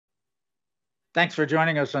Thanks for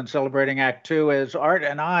joining us on Celebrating Act Two as Art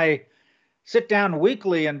and I sit down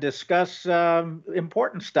weekly and discuss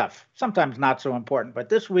important stuff, sometimes not so important, but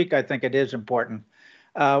this week I think it is important.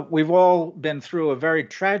 We've all been through a very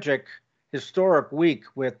tragic, historic week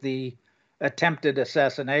with the attempted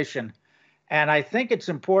assassination. And I think it's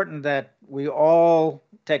important that we all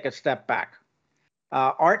take a step back.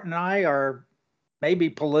 Art and I are maybe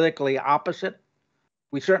politically opposite.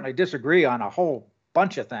 We certainly disagree on a whole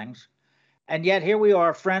bunch of things. And yet here we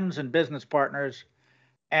are, friends and business partners.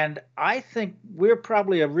 And I think we're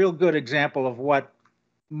probably a real good example of what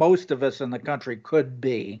most of us in the country could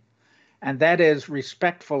be, and that is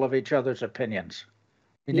respectful of each other's opinions.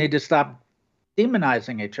 We Yeah. need to stop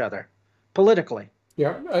demonizing each other politically.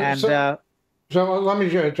 Yeah. And So let me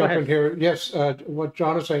Go jump in ahead. here. Yes, what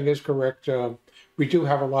John is saying is correct. We do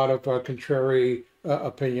have a lot of contrary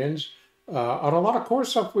opinions. On a lot of core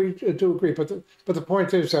stuff, we do agree. But the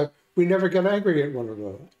point is that we never get angry at one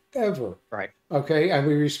another, ever. Right. Okay, and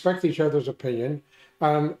we respect each other's opinion.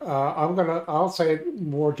 And I'll say it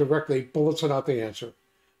more directly: bullets are not the answer.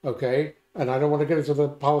 Okay, and I don't want to get into the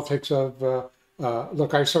politics of.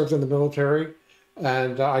 Look, I served in the military.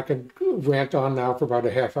 And I can rant on now for about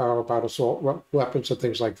a half hour about assault weapons and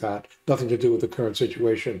things like that. Nothing to do with the current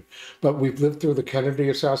situation. But we've lived through the Kennedy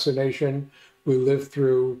assassination. We lived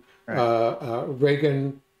through Right.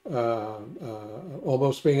 Reagan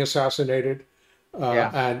almost being assassinated,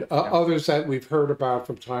 Yeah. and Yeah. others that we've heard about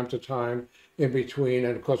from time to time in between.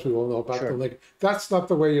 And of course, we all know about the Sure. link. That's not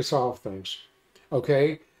the way you solve things.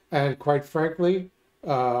 Okay. And quite frankly,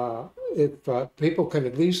 if people can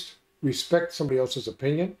at least respect somebody else's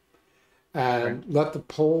opinion Right. and let the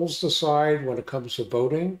polls decide when it comes to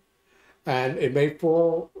voting. And it may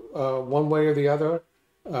fall one way or the other,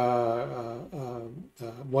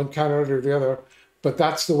 one candidate or the other, but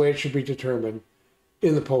that's the way it should be determined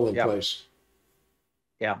in the polling Yeah. place.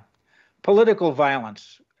 Yeah. Political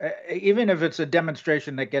violence, even if it's a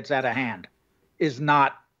demonstration that gets out of hand, is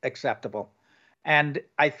not acceptable. And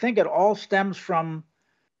I think it all stems from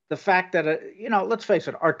the fact that, let's face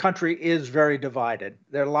it, our country is very divided.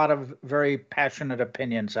 There are a lot of very passionate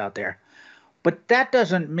opinions out there. But that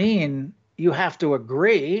doesn't mean you have to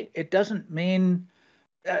agree. It doesn't mean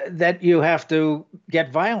that you have to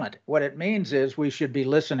get violent. What it means is we should be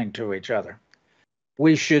listening to each other.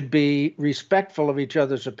 We should be respectful of each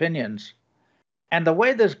other's opinions. And the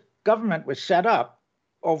way this government was set up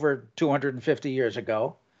over 250 years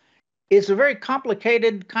ago is a very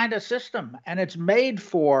complicated kind of system. And it's made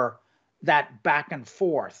for that back and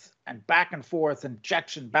forth and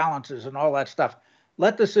checks and balances and all that stuff.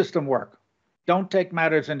 Let the system work. Don't take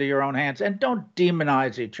matters into your own hands and don't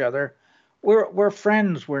demonize each other. We're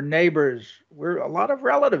friends, we're neighbors, we're a lot of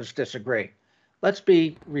relatives disagree. Let's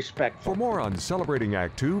be For respectful. more on Celebrating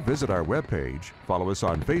Act Two, visit our webpage, follow us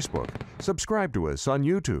on Facebook, subscribe to us on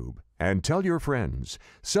YouTube, and tell your friends.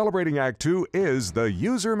 Celebrating Act Two is the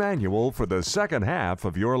user manual for the second half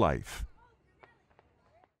of your life.